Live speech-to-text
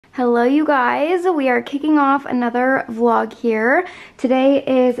Hello you guys, we are kicking off another vlog here. Today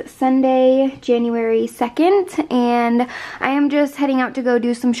is Sunday, January 2nd, and I am just heading out to go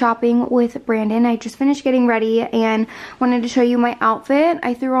do some shopping with Brandon. I just finished getting ready and wanted to show you my outfit.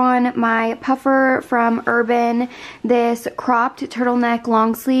 I threw on my puffer from Urban, this cropped turtleneck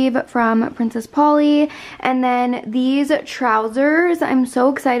long sleeve from Princess Polly, and then these trousers. I'm so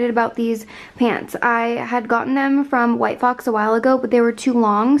excited about these pants. I had gotten them from White Fox a while ago, but they were too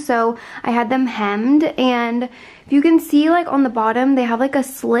long, so I had them hemmed, and if you can see, like on the bottom they have like a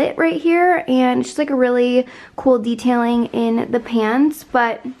slit right here, and it's just like a really cool detailing in the pants.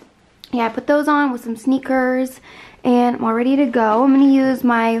 But yeah, I put those on with some sneakers and I'm all ready to go. I'm gonna use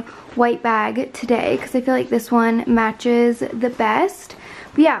my white bag today because I feel like this one matches the best.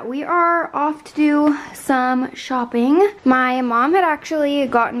 But yeah, we are off to do some shopping. My mom had actually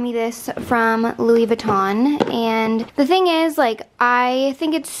gotten me this from Louis Vuitton, and the thing is, like, I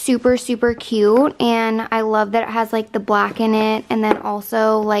think it's super cute, and I love that it has like the black in it and then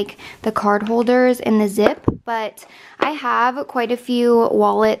also like the card holders and the zip. But I have quite a few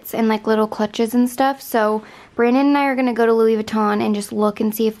wallets and like little clutches and stuff, so Brandon and I are gonna go to Louis Vuitton and just look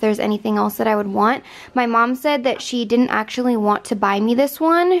and see if there's anything else that I would want. My mom said that she didn't actually want to buy me this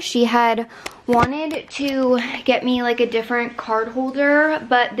one. She had wanted to get me like a different card holder,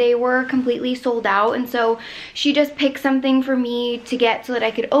 but they were completely sold out, and so she just picked something for me to get so that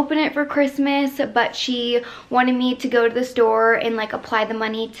I could open it for Christmas. But she wanted me to go to the store and like apply the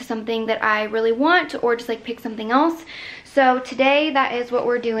money to something that I really want, or just like pick something else. So today that is what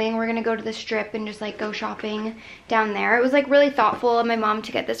we're doing. We're gonna go to the Strip and just like go shopping down there. It was like really thoughtful of my mom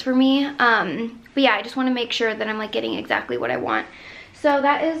to get this for me. But yeah, I just want to make sure that I'm like getting exactly what I want. So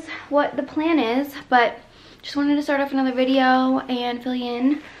that is what the plan is, but just wanted to start off another video and fill you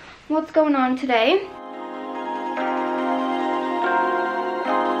in what's going on today.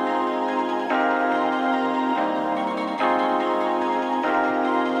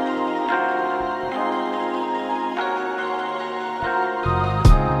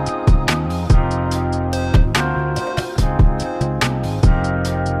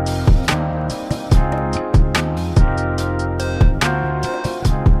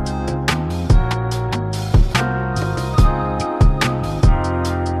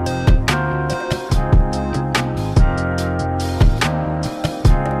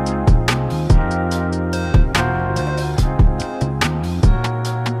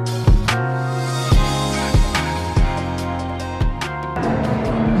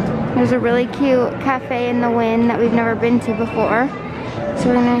 There's a really cute cafe in the Wynn that we've never been to before. So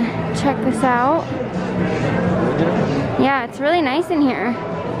we're gonna check this out. Yeah, it's really nice in here.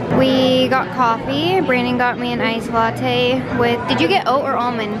 We got coffee. Brandon got me an iced latte with, did you get oat or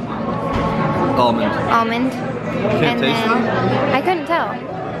almond? Almond. Almond. Can't taste it? I couldn't tell.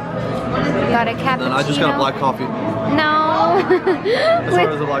 Got a cappuccino. Then I just got a black coffee. No. That's why it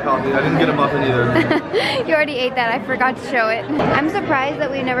was a black coffee. I didn't get a muffin either. You already ate that. I forgot to show it. I'm surprised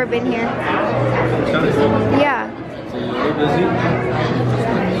that we've never been here. Yeah. So you're a little busy?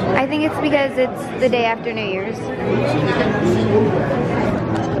 I think it's because it's the day after New Year's.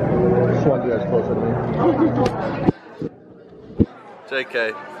 Just want you guys closer to me.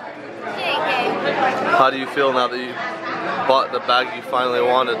 JK. How do you feel now that you bought the bag you finally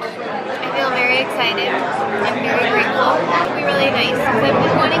wanted? I feel very excited. I'm very grateful. It'll be really nice because I've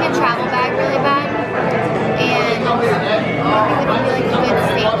been wanting a travel bag really bad, and I think it'll be like a good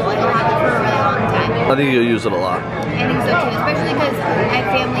staple. Like I'll have it for a really long time. I think you'll use it a lot. I think so too, especially because I have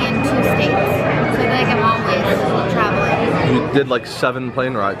family in 2 states, so I feel like I'm always traveling. You did like 7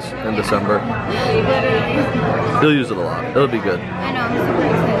 plane rides in December. Literally. You'll use it a lot. It'll be good. I know, I'm super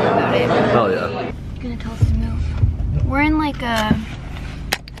excited about it. Hell yeah. Gonna tell us to move. We're in like a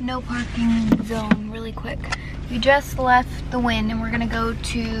no parking zone really quick. We just left the Wynn and we're gonna go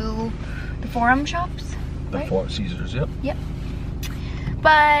to the Forum shops. The Four Caesars, yep. Yep.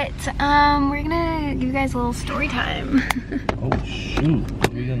 But we're gonna give you guys a little story time. Oh shoot, what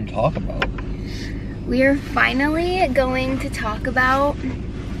are we gonna talk about? We are finally going to talk about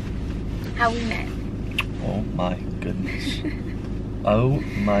how we met. Oh my goodness. Oh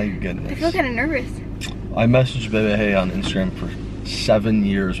my goodness. I feel kind of nervous. I messaged Bebe Hey on Instagram for 7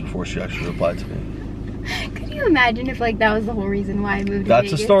 years before she actually replied to me. Could you imagine if like that was the whole reason why I moved to That's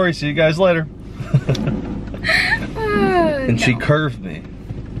Vegas? the story. See you guys later. And no. she curved me.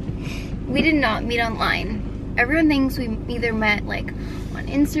 We did not meet online. Everyone thinks we either met like on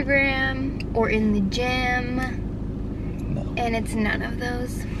Instagram or in the gym. No. And it's none of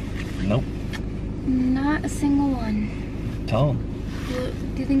those. Nope. Not a single one. Tell them.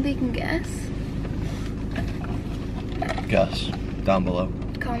 Do you think they can guess? Guess down below.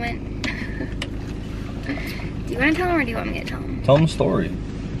 comment. Do you want to tell him or do you want me to tell him? Tell him the story.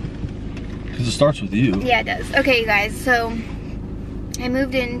 Because it starts with you. Yeah, it does. Okay, you guys, so I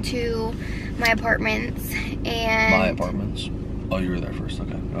moved into my apartments and... My apartments. Oh, you were there first.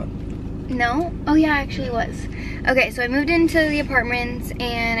 Okay, go ahead. No? Oh yeah, I actually was. Okay, so I moved into the apartments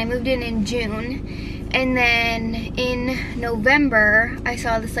and I moved in June. And then in November, I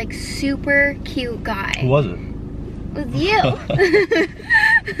saw this like super cute guy. Who was it? It was you.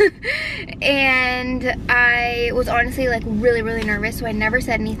 And I was honestly like really, really nervous, so I never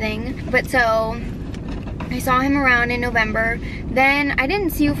said anything. But so I saw him around in November. Then I didn't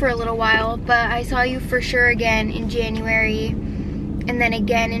see you for a little while, but I saw you for sure again in January and then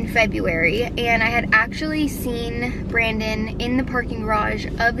again in February. And I had actually seen Brandon in the parking garage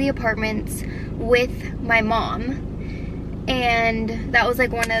of the apartments with my mom. And that was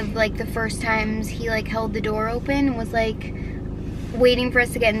like one of like the first times he like held the door open and was like waiting for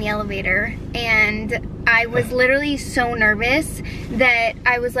us to get in the elevator. And I was literally so nervous that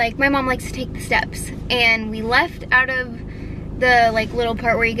I was like, my mom likes to take the steps. And we left out of the like little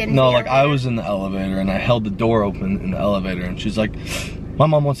part where you get in the elevator. I was in the elevator and I held the door open in the elevator and she's like, my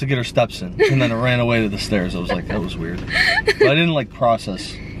mom wants to get her steps in. And then I ran away to the stairs. I was like, that was weird. But I didn't like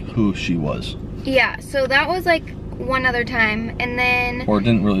process who she was. Yeah, so that was like one other time. And then... Or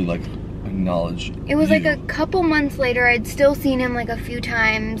didn't really like acknowledge it was you. like a couple months later. I'd still seen him like a few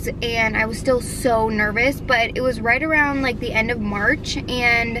times and I was still so nervous, but it was right around like the end of March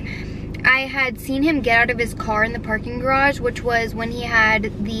and I had seen him get out of his car in the parking garage, which was when he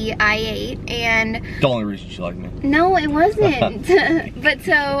had the i8. And the only reason she liked me. no, it wasn't. But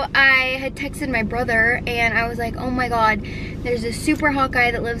so I had texted my brother and I was like, oh my god, there's a super hot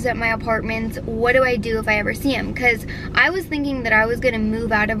guy that lives at my apartments. What do I do if I ever see him? Because I was thinking that I was gonna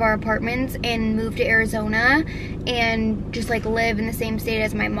move out of our apartments and move to Arizona and just like live in the same state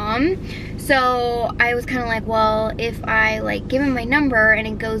as my mom. So I was kind of like, well, if I like give him my number and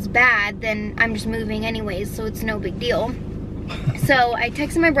it goes bad, then I'm just moving anyways, so it's no big deal. So I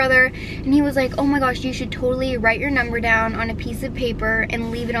texted my brother and he was like, oh my gosh, you should totally write your number down on a piece of paper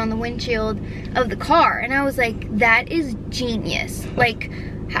and leave it on the windshield of the car. And I was like, that is genius. Like,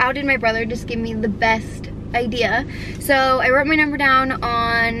 how did my brother just give me the best idea? So I wrote my number down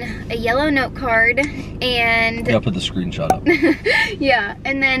on a yellow note card and... Yeah, I'll put the screenshot up. Yeah,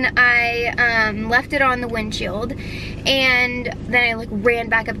 and then I left it on the windshield and then I like ran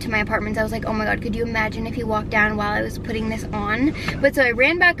back up to my apartments. I was like, oh my god, could you imagine if he walked down while I was putting this on? But so I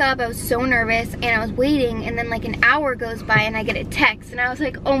ran back up, I was so nervous and I was waiting and then like an hour goes by and I get a text and I was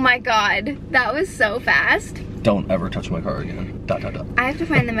like, oh my god, that was so fast. Don't ever touch my car again. ... I have to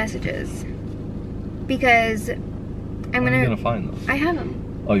find the messages because I'm gonna find them. I have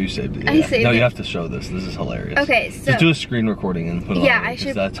them. Oh, you saved it. Yeah. I saved No, it. you have to show this. This is hilarious. Okay, so just do a screen recording and put it on. Yeah, I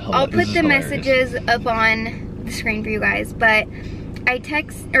should. I'll put the messages up on the screen for you guys. But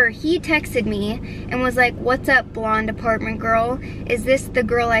he texted me and was like, "What's up, blonde apartment girl? Is this the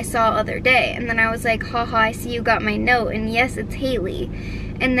girl I saw other day?" And then I was like, "Haha, I see you got my note, and yes, it's Haley."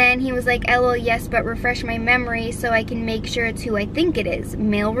 And then he was like, "LOL, yes, but refresh my memory so I can make sure it's who I think it is.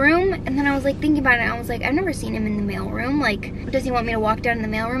 Mailroom?" And then I was like thinking about it, and I was like, I've never seen him in the mailroom. Like, does he want me to walk down in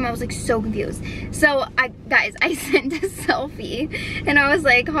the mailroom? I was like so confused. So guys, I sent a selfie and I was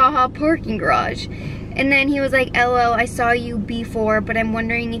like, haha, parking garage. And then he was like, LO, I saw you before, but I'm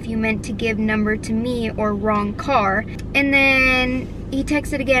wondering if you meant to give number to me or wrong car. And then he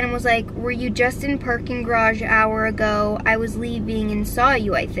texted again and was like, were you just in parking garage an hour ago? I was leaving and saw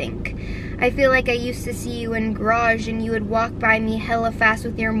you, I think. I feel like I used to see you in garage and you would walk by me hella fast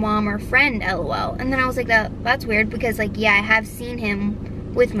with your mom or friend, LOL. And then I was like, that's weird because like, yeah, I have seen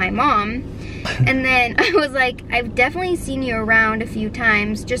him with my mom. And then I was like, I've definitely seen you around a few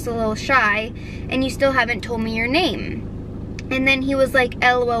times, just a little shy, and you still haven't told me your name. And then he was like,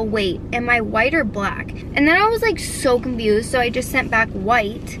 LOL, wait, am I white or black? And then I was like so confused, so I just sent back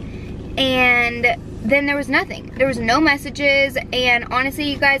white, and then there was nothing. There was no messages, and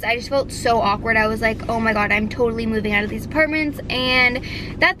honestly, you guys, I just felt so awkward. I was like, oh my god, I'm totally moving out of these apartments, and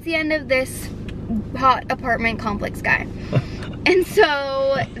that's the end of this hot apartment complex guy. And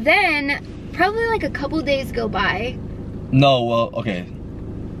so then probably like a couple days go by. No, well, okay.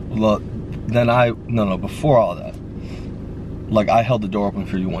 Look, then no, before all that, like I held the door open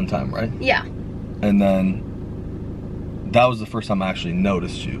for you one time, right? Yeah. And then that was the first time I actually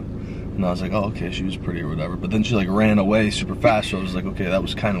noticed you. And I was like, oh, okay, she was pretty or whatever. But then she like ran away super fast, so I was like, okay, that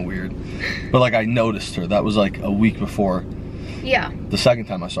was kind of weird. But like I noticed her. That was like a week before. Yeah. The second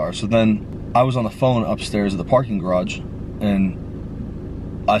time I saw her. So then I was on the phone upstairs at the parking garage, and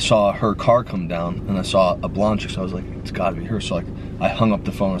I saw her car come down, and I saw a blonde chick, so I was like, it's gotta be her. So like I hung up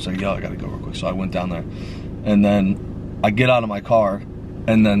the phone. I was like, yo, I gotta go real quick. So I went down there, and then I get out of my car,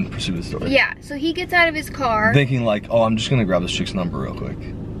 and then pursue the story. Yeah, so he gets out of his car. Thinking like, oh, I'm just gonna grab this chick's number real quick.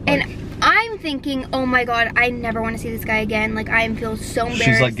 Like, and I'm thinking, oh my God, I never want to see this guy again. Like, I feel so embarrassed.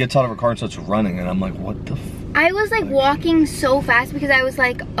 she's like, gets out of her car and starts running, and I'm like, what the f? I was like walking so fast because I was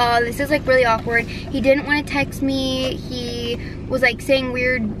like, this is like really awkward. He didn't want to text me. He was like saying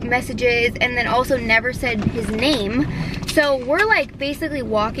weird messages and then also never said his name. So we're like basically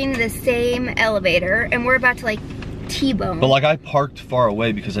walking the same elevator and we're about to like T-bone. But like I parked far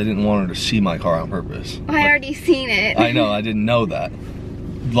away because I didn't want her to see my car on purpose. I already seen it. I know, I didn't know that.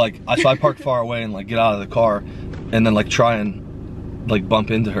 Like, so I parked far away and like get out of the car and then like try and like bump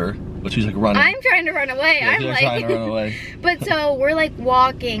into her. But she's like running. I'm trying to run away. Yeah, I'm like trying to run away. But so we're like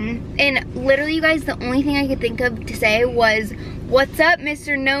walking and literally you guys, the only thing I could think of to say was, what's up,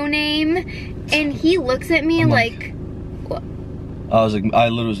 Mr. No Name? And he looks at me like what? I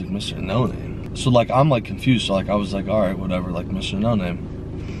literally was like, Mr. No Name. So like, I'm like confused. So like, I was like, all right, whatever, like Mr. No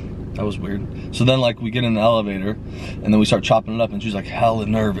Name. That was weird. So then like we get in the elevator and then we start chopping it up and she's like hella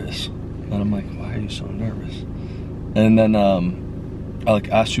nervous. And I'm like, why are you so nervous? And then I like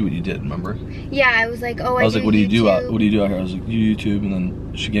asked you what you did, remember? Yeah, I was like, oh, I was like, what do you do out here? I was like, you YouTube, and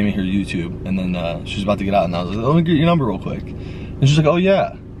then she gave me her YouTube, and then she was about to get out, and I was like, let me get your number real quick. And she's like, oh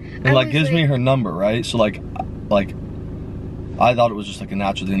yeah. And like gives me her number, right? So like I thought it was just like a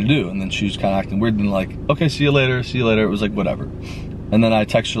natural thing to do, and then she was kind of acting weird, and like, okay, see you later. It was like, whatever. And then I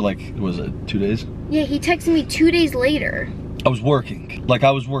texted her like, was it 2 days? Yeah, he texted me 2 days later. I was working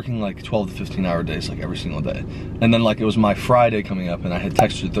like 12 to 15 hour days, like every single day. And then like it was my Friday coming up and I had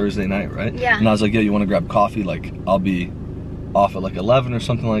texted her Thursday night, right? Yeah. And I was like, yeah, you want to grab coffee? Like I'll be off at like 11 or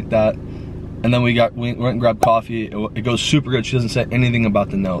something like that. And then we went and grabbed coffee. It goes super good. She doesn't say anything about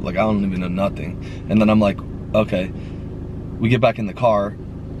the note. Like I don't even know nothing. And then I'm like, okay. We get back in the car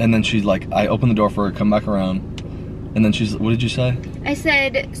and then she's like, I open the door for her, come back around. And then she's, what did you say? I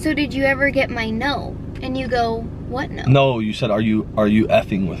said, so did you ever get my note? And you go, what note? No, you said, are you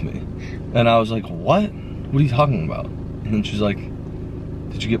effing with me? And I was like, what? What are you talking about? And then she's like,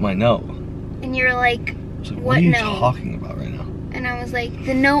 did you get my note? And you're like, what are you talking about right now? And I was like,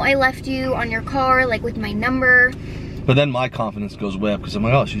 the note I left you on your car, like with my number. But then my confidence goes way up because I'm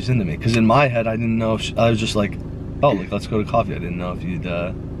like, oh, she's into me. Because in my head, I didn't know if I was just like, oh, like, let's go to coffee. I didn't know if you'd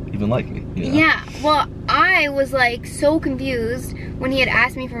even like me. You know? Yeah, well, I was like so confused when he had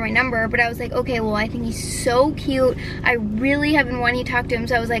asked me for my number, but I was like, okay, well, I think he's so cute. I really have been wanting to talk to him,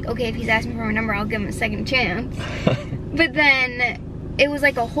 so I was like, okay, if he's asked me for my number, I'll give him a second chance. But then it was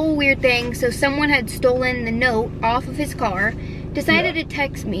like a whole weird thing. So someone had stolen the note off of his car, decided to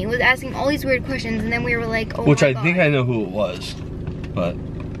text me, was asking all these weird questions, and then we were like, oh Which my I God. think I know who it was, but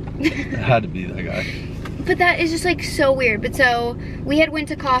it had to be that guy. But that is just like so weird. But so we had went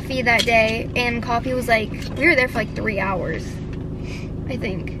to coffee that day and coffee was like, we were there for like 3 hours, I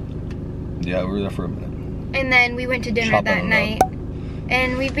think. Yeah, we were there for a minute. And then we went to dinner that night.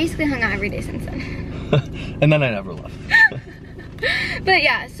 And we basically hung out every day since then. And then I never left. But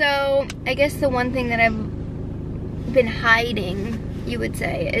yeah, so I guess the one thing that I've been hiding, you would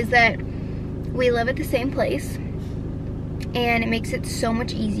say, is that we live at the same place. And it makes it so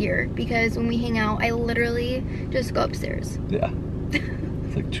much easier because when we hang out, I literally just go upstairs. Yeah.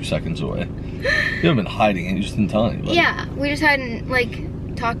 It's like 2 seconds away. You haven't been hiding it, you just didn't tell anybody. Yeah, we just hadn't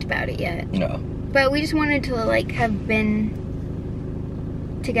like talked about it yet. Yeah. But we just wanted to like have been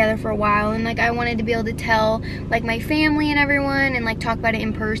together for a while, and like I wanted to be able to tell like my family and everyone and like talk about it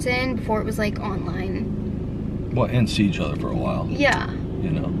in person before it was like online. Well, and see each other for a while. Yeah.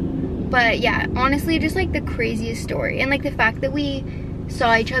 You know. But yeah, honestly, just like the craziest story. And like the fact that we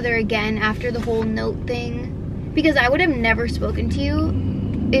saw each other again after the whole note thing. Because I would have never spoken to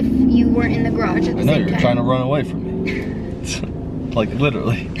you if you weren't in the garage at the same time. I know, you're trying to run away from me. Like,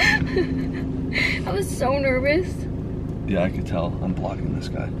 literally. I was so nervous. Yeah, I could tell. I'm blocking this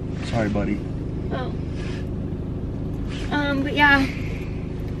guy. Sorry, buddy. Oh. But yeah,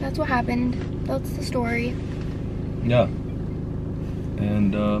 that's what happened. That's the story. Yeah.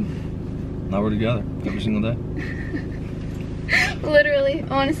 And, now we're together every single day. Literally,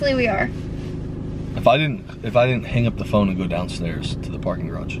 honestly, we are. If I didn't hang up the phone and go downstairs to the parking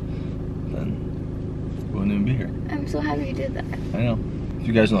garage, then we wouldn't even be here. I'm so happy you did that. I know. If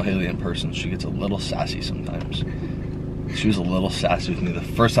you guys know Haley in person, she gets a little sassy sometimes. She was a little sassy with me the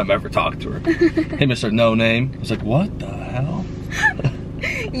first time I ever talked to her. Hey, Mr. No Name. I was like, what the hell?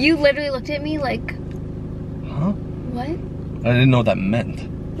 You literally looked at me like, huh? What? I didn't know what that meant.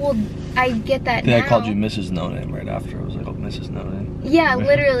 Well, I get that Then now. I called you Mrs. No Name right after. I was like, oh, Mrs. No Name. Yeah,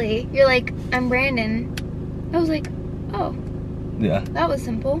 literally. You're like, I'm Brandon. I was like, oh. Yeah. That was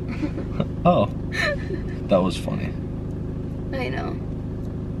simple. Oh. That was funny. I know.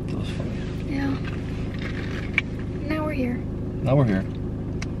 That was funny. Yeah. Now we're here. Now we're here.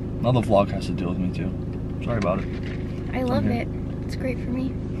 Now the vlog has to deal with me too. Sorry about it. I love it. It's great for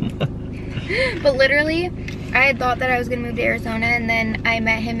me. But literally, I had thought that I was gonna move to Arizona, and then I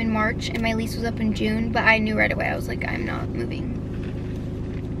met him in March, and my lease was up in June, but I knew right away. I was like, I'm not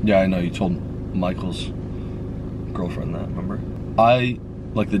moving. Yeah, I know. You told Michael's girlfriend that, remember?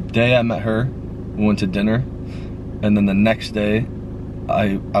 Like the day I met her, we went to dinner, and then the next day,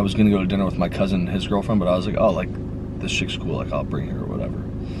 I was gonna go to dinner with my cousin and his girlfriend, but I was like, oh, like, this chick's cool, like, I'll bring her or whatever.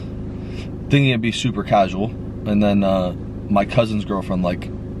 Thinking it'd be super casual, and then my cousin's girlfriend, like,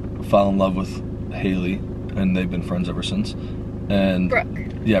 fell in love with Haley, and they've been friends ever since. And Brooke.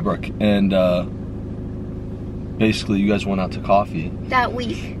 Yeah, Brooke. And basically, you guys went out to coffee That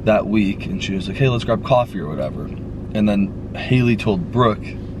week. and she was like, hey, let's grab coffee or whatever. And then Haley told Brooke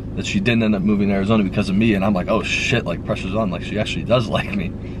that she didn't end up moving to Arizona because of me, and I'm like, oh shit, like, pressure's on, like, she actually does like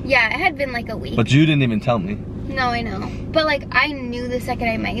me. Yeah, it had been like a week. But you didn't even tell me. No, I know. But like, I knew the second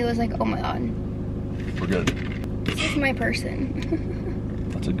I met you, I was like, oh my god. We're good. This is my person.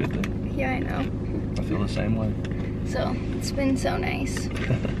 That's a good thing. Yeah, I know. I feel the same way. So, it's been so nice.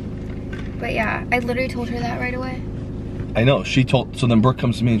 But yeah, I literally told her that right away. I know, so then Brooke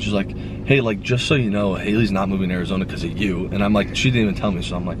comes to me and she's like, hey, like, just so you know, Haley's not moving to Arizona because of you. And I'm like, she didn't even tell me,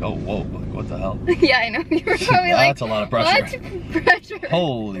 so I'm like, oh, whoa, like, what the hell? Yeah, I know. You were probably like, that's a lot of pressure. What? Pressure.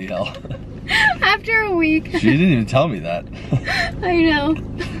 Holy hell. After a week. She didn't even tell me that. I know.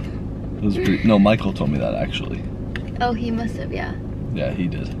 It was no, Michael told me that, actually. Oh, he must have, yeah. Yeah, he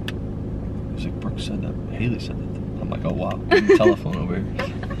did. He was like, Brooke said that, Haley said that. I'm like, oh, wow. Telephone over here.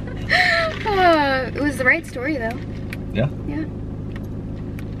 It was the right story, though. Yeah? Yeah.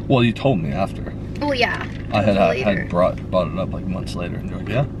 Well, you told me after. Oh, yeah. I had brought it up like months later, and you're like,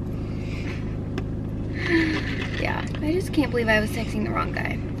 yeah? Yeah, I just can't believe I was texting the wrong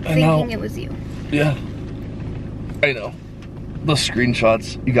guy. I know. Thinking it was you. Yeah. I know. The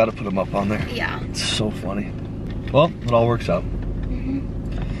screenshots, you gotta put them up on there. Yeah. It's so funny. Well, it all works out.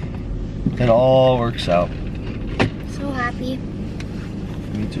 Mm-hmm. It all works out. So happy.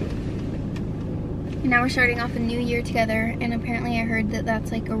 Me too. And now we're starting off a new year together, and apparently I heard that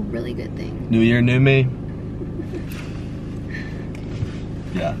that's like a really good thing. New year, new me.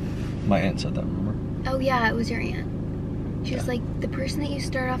 Yeah, my aunt said that, remember? Oh yeah, it was your aunt. She was like, the person that you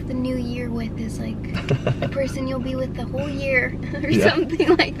start off the new year with is like the person you'll be with the whole year, or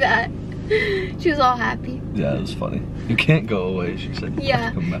something like that. She was all happy. Yeah, it was funny. You can't go away, she said.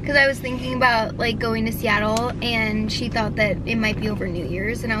 Yeah, because I was thinking about like going to Seattle, and she thought that it might be over New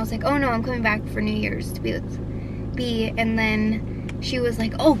Year's, and I was like, oh no, I'm coming back for New Year's to be with B, and then she was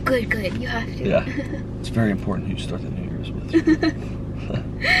like, oh good, you have to. Yeah, it's very important who you start the New Year's with.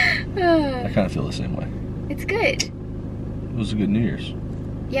 I kind of feel the same way. It's good. It was a good New Year's.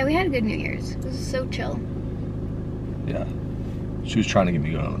 Yeah, we had a good New Year's. It was so chill. Yeah. She was trying to get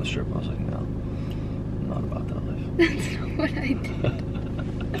me going on the strip. I was like, no, I'm not about that life. That's not what I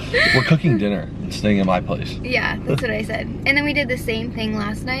did. We're cooking dinner and staying at my place. Yeah, that's what I said. And then we did the same thing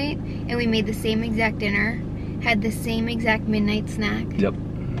last night, and we made the same exact dinner, had the same exact midnight snack. Yep.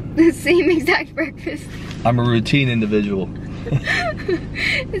 The same exact breakfast. I'm a routine individual.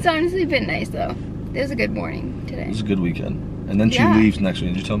 It's honestly been nice though. It was a good morning today. It was a good weekend. And then she leaves next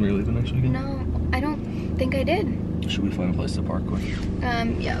week. Did you tell me you're leaving next weekend? No, I don't think I did. Should we find a place to park quick?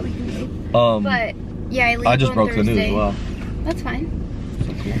 Yeah, we can move. But yeah, I leave I just on broke Thursday. the news as well. That's fine.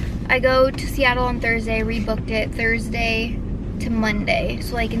 So cool. I go to Seattle on Thursday, rebooked it Thursday to Monday,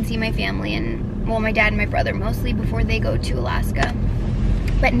 so I can see my family and, well, my dad and my brother mostly before they go to Alaska.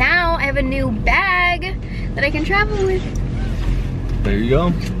 But now I have a new bag that I can travel with. There you go.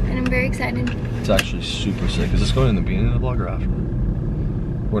 And I'm very excited. It's actually super sick. Is this going in the beginning of the vlog or after?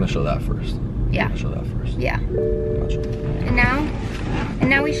 We're gonna show that first. Yeah. We're gonna show that first. Yeah. Gotcha. And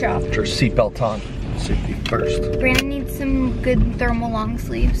now we shop. Put your seatbelt on. Safety first. Brandon needs some good thermal long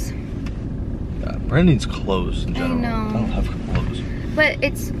sleeves. Yeah, Brandon needs clothes in general. I know. I don't have clothes. But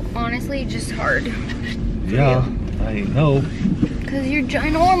it's honestly just hard. Yeah, I know. Because you're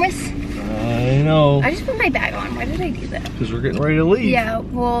ginormous. I know. I just put my bag on. Why did I do that? Because we're getting ready to leave. Yeah,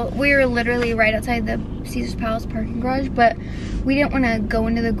 well, we were literally right outside the Caesar's Palace parking garage, but we didn't want to go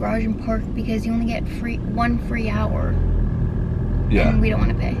into the garage and park because you only get one free hour. Yeah. And we don't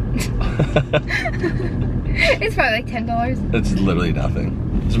want to pay. It's probably like $10. It's literally nothing.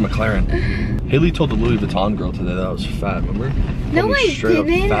 It's a McLaren. Haley told the Louis Vuitton girl today that I was fat, remember? No, I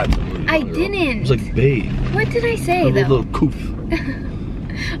didn't. Fat to the Louis Vuitton I girl. didn't. It was like, babe. What did I say, A though? little coof.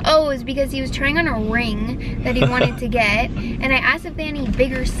 Oh, it was because he was trying on a ring that he wanted to get, and I asked if they had any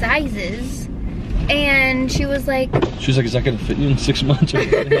bigger sizes, and she was like, is that gonna fit you in 6 months? Or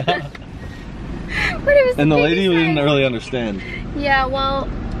yeah. But it was And the lady size. didn't really understand. Yeah, well,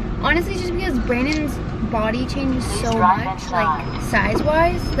 honestly, just because Brandon's body changes so much, like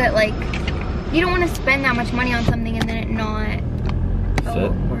size-wise, that like you don't want to spend that much money on something and then it not. Oh,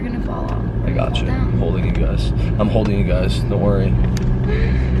 Fit. we're gonna fall off. I got you. Down. I'm holding you guys. I'm holding you guys. Don't worry.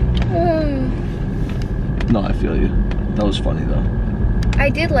 No, I feel you. That was funny though. I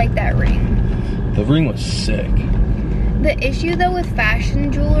did like that ring. The ring was sick. The issue though with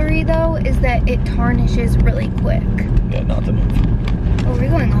fashion jewelry though is that it tarnishes really quick. Yeah, not the move. Oh, we're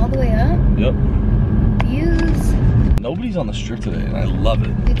going all the way up? Yep. Views. Nobody's on the strip today, and I love it.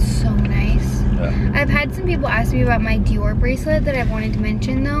 It's so nice. Yeah. I've had some people ask me about my Dior bracelet that I wanted to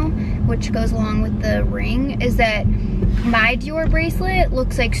mention though, which goes along with the ring, is that my Dior bracelet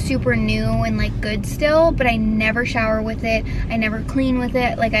looks like super new and like good still, but I never shower with it. I never clean with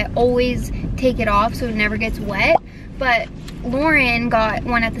it. Like I always take it off so it never gets wet. But Lauren got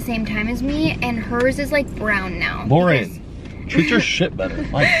one at the same time as me, and hers is like brown now. Lauren, treat your shit better.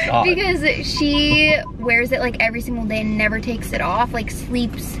 My God. Because she wears it like every single day and never takes it off. Like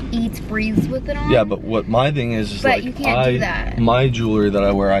sleeps, eats, breathes with it on. Yeah, but what my thing is But like you can't do that. my jewelry that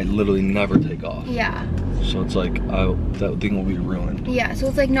I wear, I literally never take off. Yeah. So it's like that thing will be ruined. Yeah, so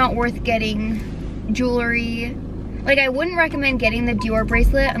it's like not worth getting jewelry. Like I wouldn't recommend getting the Dior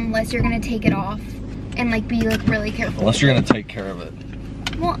bracelet unless you're gonna take it off and like be like really careful. Unless you're gonna take care of it.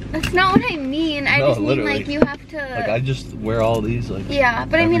 Well, that's not what I mean. I No, just mean literally. like you have to. Like I just wear all these like. Yeah,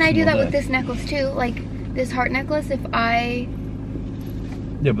 but I every mean I do that single with day. this necklace too. Like this heart necklace. If I,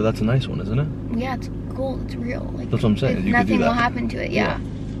 Yeah, but that's a nice one, isn't it? yeah, it's cool. It's real. Like That's what I'm saying. You could do nothing will that. happen to it. Yeah.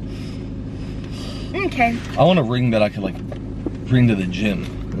 Okay. I want a ring that I could like bring to the gym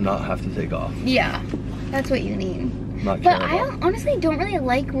and not have to take off. Yeah, that's what you need. Not care But I about. honestly don't really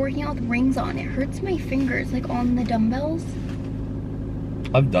like working out with rings on. It hurts my fingers, like on the dumbbells.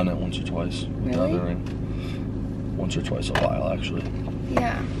 I've done it once or twice with the Really? other ring. Once or twice a while actually.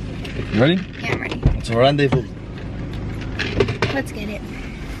 Yeah. You ready? Yeah, I'm ready. It's a rendezvous. Let's get it.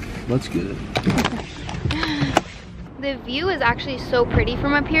 Let's get it. The view is actually so pretty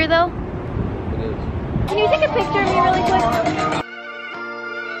from up here though. It is. Can you take a picture of me really quick?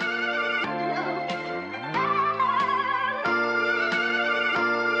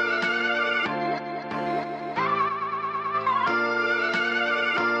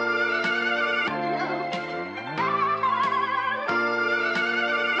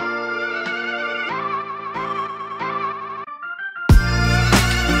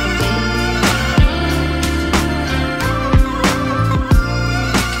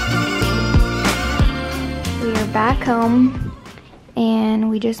 Back home, and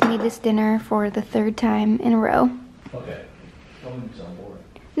we just made this dinner for the 3rd time in a row. Okay. Don't make me sound bored.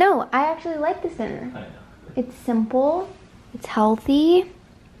 No, I actually like this dinner. I know. It's simple, it's healthy,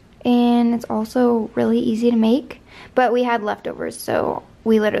 and it's also really easy to make. But we had leftovers, so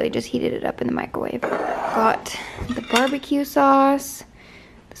we literally just heated it up in the microwave. Got the barbecue sauce,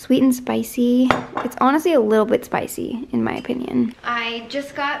 sweet and spicy. It's honestly a little bit spicy in my opinion. I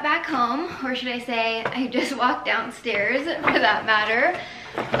just got back home, or should I say I just walked downstairs for that matter.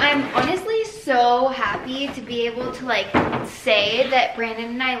 I'm honestly so happy to be able to like say that Brandon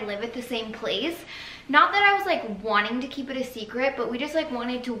and I live at the same place. Not that I was like wanting to keep it a secret, but we just like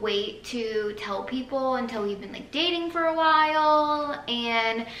wanted to wait to tell people until we've been like dating for a while,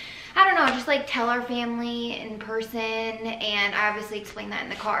 and I don't know, just like tell our family in person, and I obviously explained that in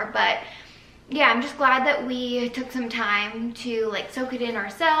the car. But yeah, I'm just glad that we took some time to like soak it in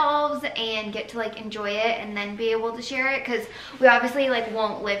ourselves and get to like enjoy it and then be able to share it, because we obviously like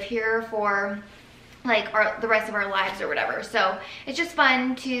won't live here for like the rest of our lives or whatever. So it's just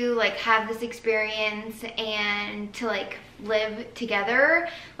fun to like have this experience and to like live together.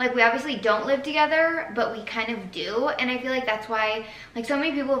 Like we obviously don't live together, but we kind of do, and I feel like that's why like so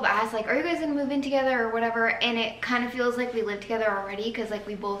many people have asked like, are you guys gonna move in together or whatever, and it kind of feels like we live together already, because like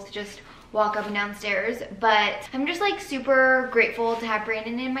we both just walk up and downstairs. But I'm just like super grateful to have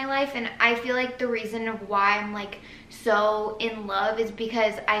Brandon in my life, and I feel like the reason of why I'm like so in love is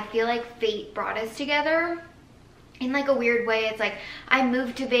because I feel like fate brought us together in like a weird way. It's like I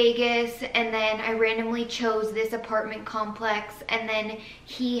moved to Vegas, and then I randomly chose this apartment complex, and then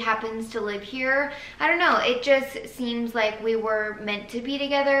he happens to live here. I don't know, it just seems like we were meant to be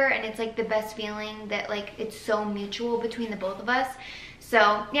together, and it's like the best feeling that like it's so mutual between the both of us.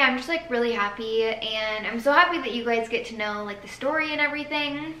 So yeah, I'm just like really happy, and I'm so happy that you guys get to know like the story and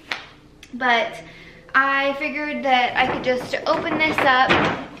everything. But I figured that I could just open this up,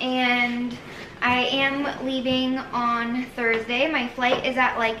 and I am leaving on Thursday. My flight is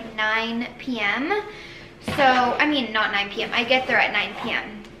at like 9 p.m. So, I mean, not 9 p.m. I get there at 9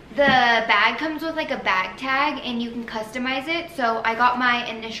 p.m. The bag comes with like a bag tag and you can customize it. So I got my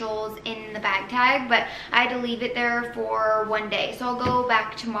initials in the bag tag, but I had to leave it there for 1 day. So I'll go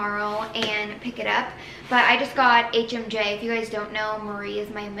back tomorrow and pick it up. But I just got HMJ. If you guys don't know, Marie is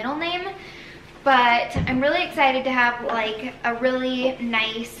my middle name. But I'm really excited to have like a really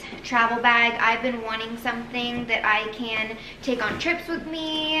nice travel bag. I've been wanting something that I can take on trips with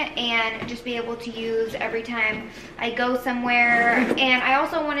me and just be able to use every time I go somewhere. And I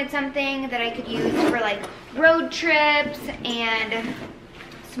also wanted something that I could use for like road trips and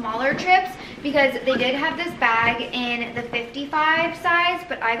smaller trips, because they did have this bag in the 55 size,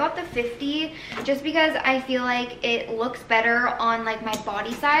 but I got the 50 just because I feel like it looks better on like my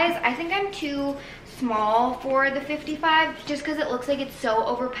body size. I think I'm too small for the 55 just because it looks like it's so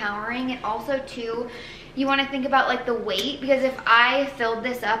overpowering. And also too, you want to think about like the weight, because if I filled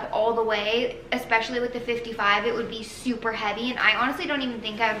this up all the way, especially with the 55, it would be super heavy, and I honestly don't even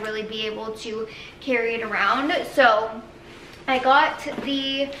think I would really be able to carry it around. So I got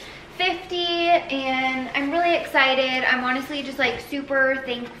the 50 and I'm really excited. I'm honestly just like super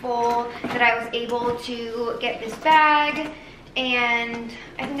thankful that I was able to get this bag, and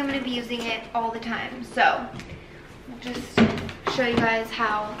I think I'm going to be using it all the time. So I'll just show you guys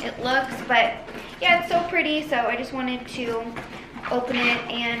how it looks. But yeah, it's so pretty, so I just wanted to open it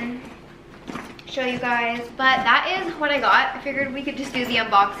and show you guys. But that is what I got. I figured we could just do the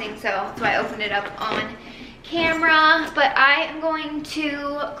unboxing, so that's why I opened it up on camera. But I am going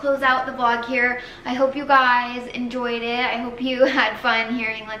to close out the vlog here. I hope you guys enjoyed it. I hope you had fun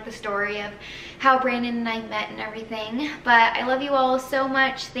hearing like the story of how Brandon and I met and everything. But I love you all so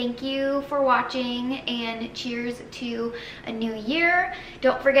much. Thank you for watching, and cheers to a new year.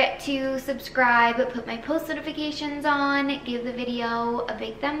 Don't forget to subscribe, put my post notifications on, give the video a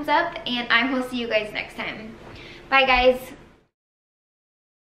big thumbs up, and I will see you guys next time. Bye guys.